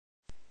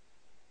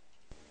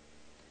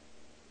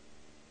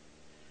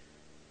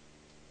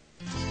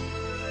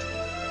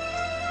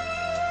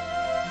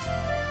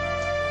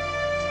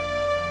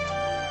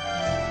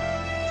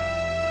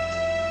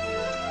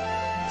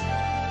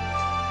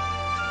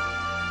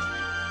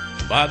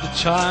By the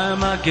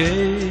time I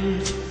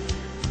get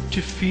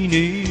to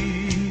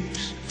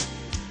Phoenix,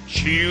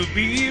 she'll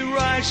be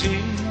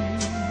rising.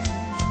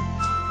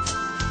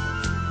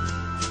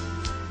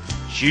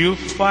 She'll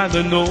find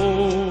the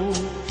note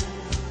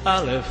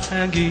I left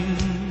hanging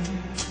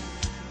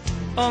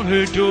on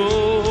her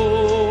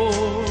door.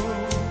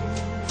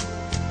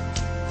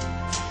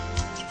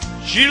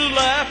 She'll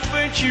laugh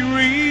when she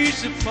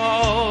reads the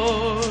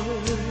part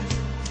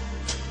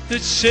that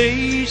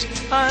says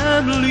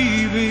I'm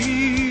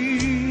leaving,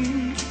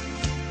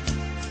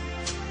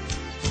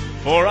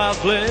 for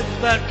I've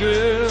left that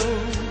girl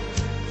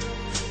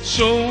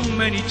so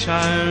many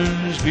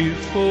times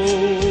before.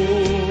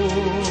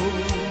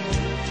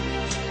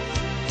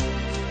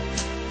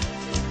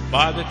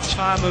 By the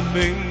time I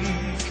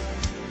make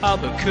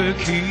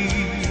Albuquerque,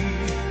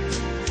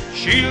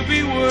 she'll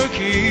be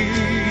working.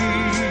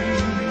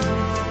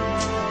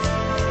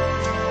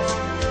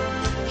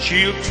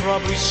 She'll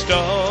probably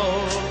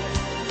stop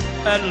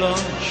at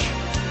lunch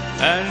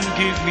and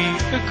give me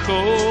a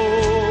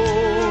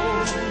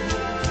call,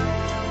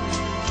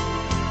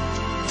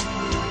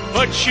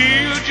 but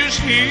she'll just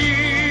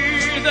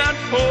hear that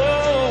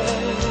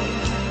phone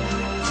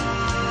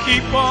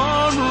keep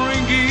on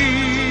ringing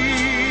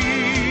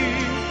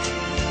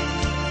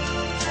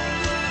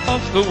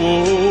off the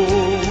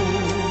wall.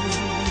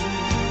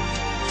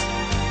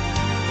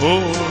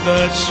 Oh,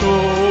 that's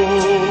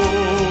all.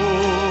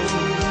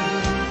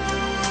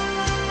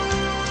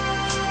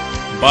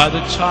 By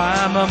the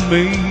time I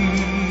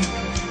make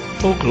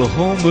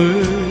Oklahoma,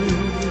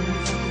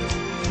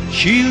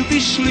 she'll be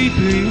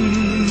sleeping.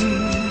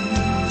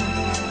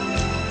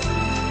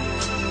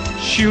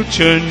 She'll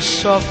turn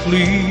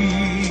softly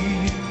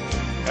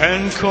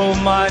and call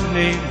my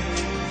name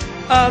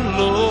out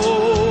low,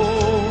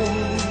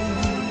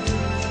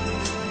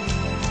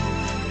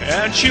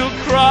 and she'll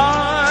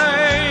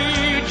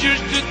cry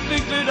just to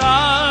think that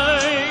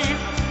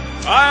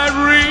I'd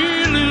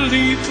really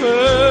leave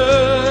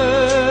her.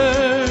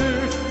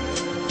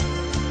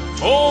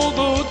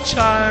 Although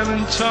time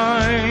and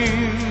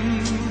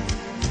time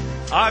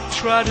I've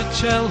tried to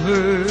tell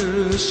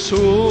her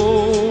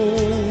so,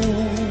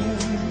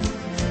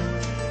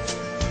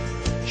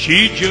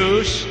 she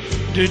just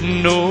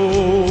didn't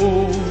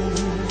know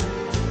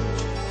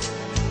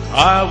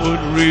I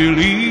would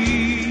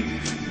really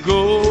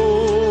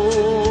go.